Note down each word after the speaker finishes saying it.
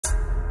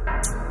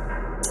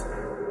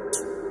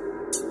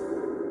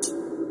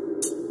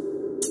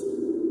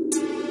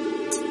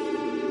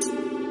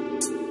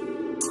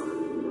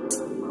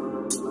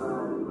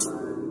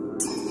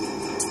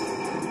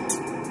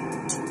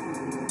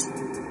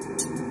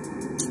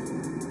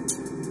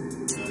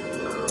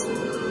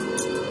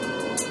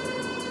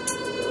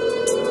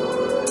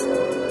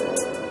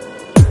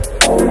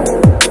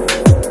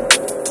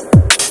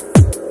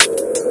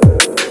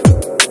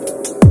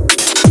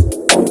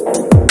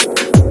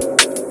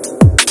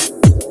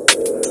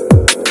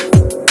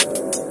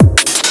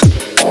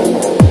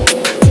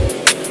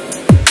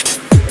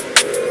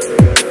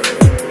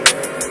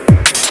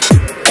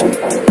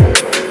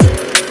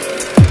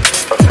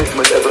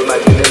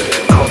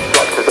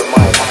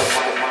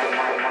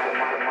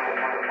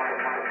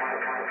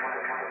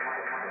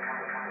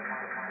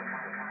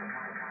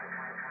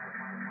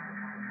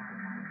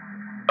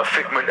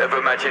of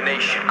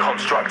imagination,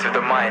 construct of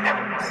the mind.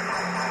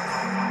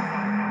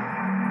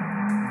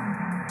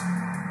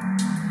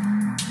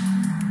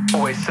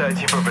 Always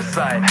searching for a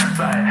sign.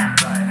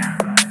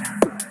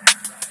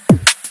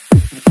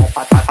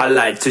 I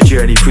like to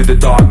journey through the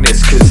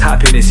darkness, cause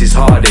happiness is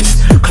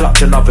hardest.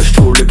 Clutch another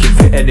straw looking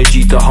for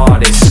energy to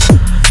harness.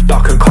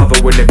 Duck and cover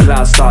when the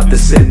clouds start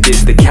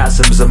descending. The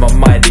chasms of my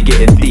mind are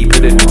getting deeper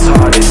than the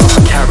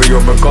TARDIS. Carry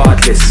on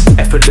regardless,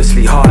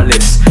 effortlessly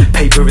heartless.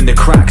 Paper in the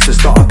cracks that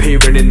start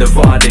appearing in the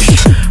varnish.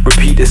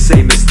 Repeat the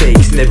same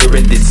mistakes, never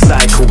ending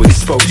cycle.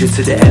 Exposure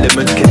to the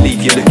elements can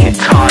leave you looking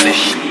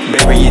tarnished.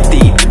 Bury it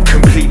deep,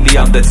 completely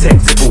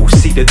undetectable.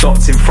 See the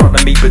dots in front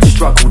of me but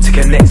struggle to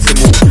connect them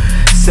all.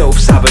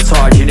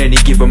 Self-sabotage in any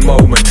given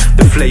moment.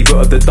 The flavour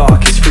of the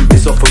darkest fruit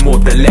is often more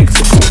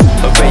delectable.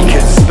 A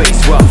vacant space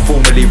where I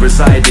formerly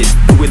resided.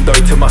 The window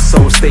to my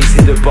soul stays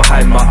hidden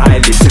behind my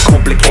eyelids. To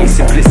complicate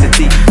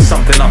simplicity,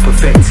 something I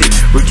perfected.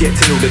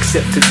 Rejecting all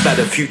acceptance that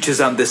the future's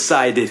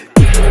undecided.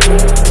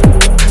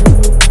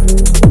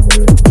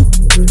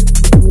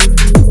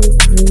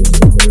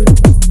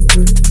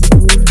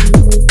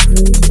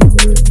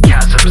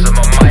 Chasms of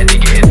my mind are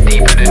getting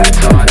deeper than the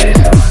TARDIS.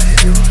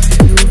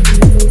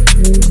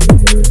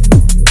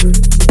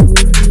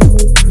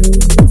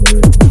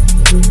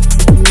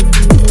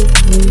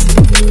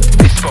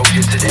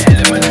 Exposure to the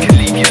elements can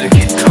leave you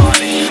looking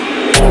tarnished.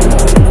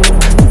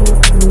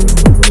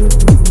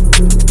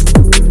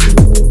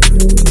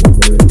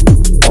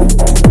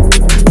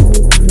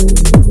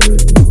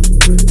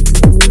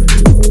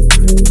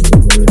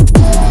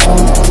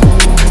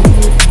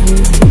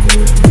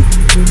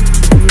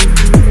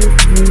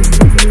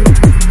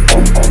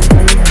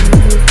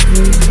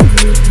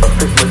 A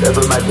figment of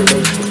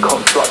imagination,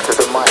 construct of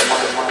the mind.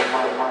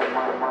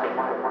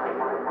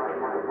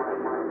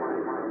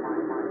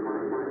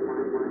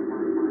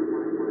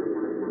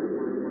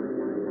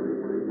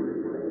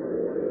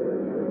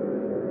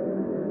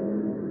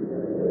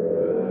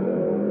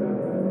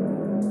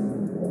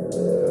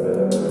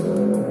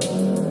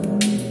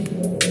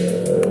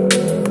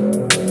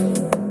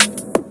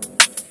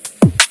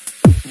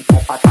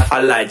 I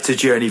like to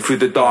journey through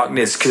the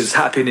darkness, cause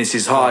happiness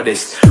is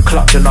hardest.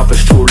 Clutch another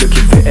straw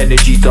looking for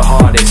energy to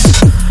harness.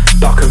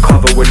 Duck and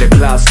cover when the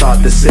clouds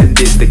start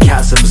descending. The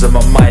chasms of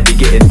my mind are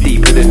getting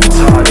deeper than the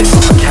TARDIS.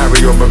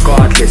 Carry on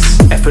regardless,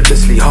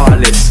 effortlessly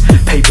heartless.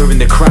 Paper in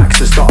the cracks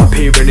that start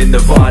appearing in the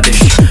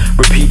varnish.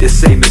 Repeat the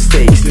same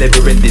mistakes,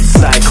 never ending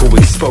cycle.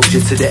 Exposure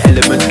to the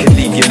elements can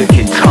leave you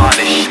looking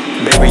tarnished.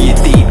 Bury it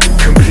deep,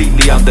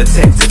 completely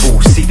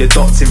undetectable. See the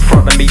dots in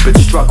front of me but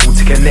struggle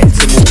to connect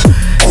them all.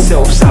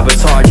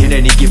 Self-sabotage in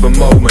any given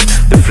moment.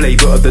 The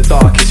flavour of the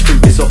darkest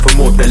fruit is often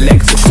more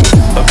delectable.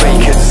 A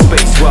vacant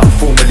space where I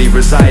formerly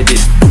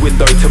resided. The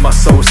window to my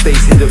soul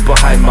stays hidden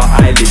behind my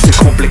eyelids. To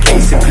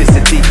complicate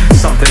simplicity,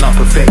 something I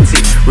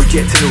perfected.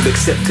 Rejecting all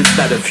acceptance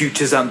that the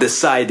future's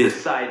undecided.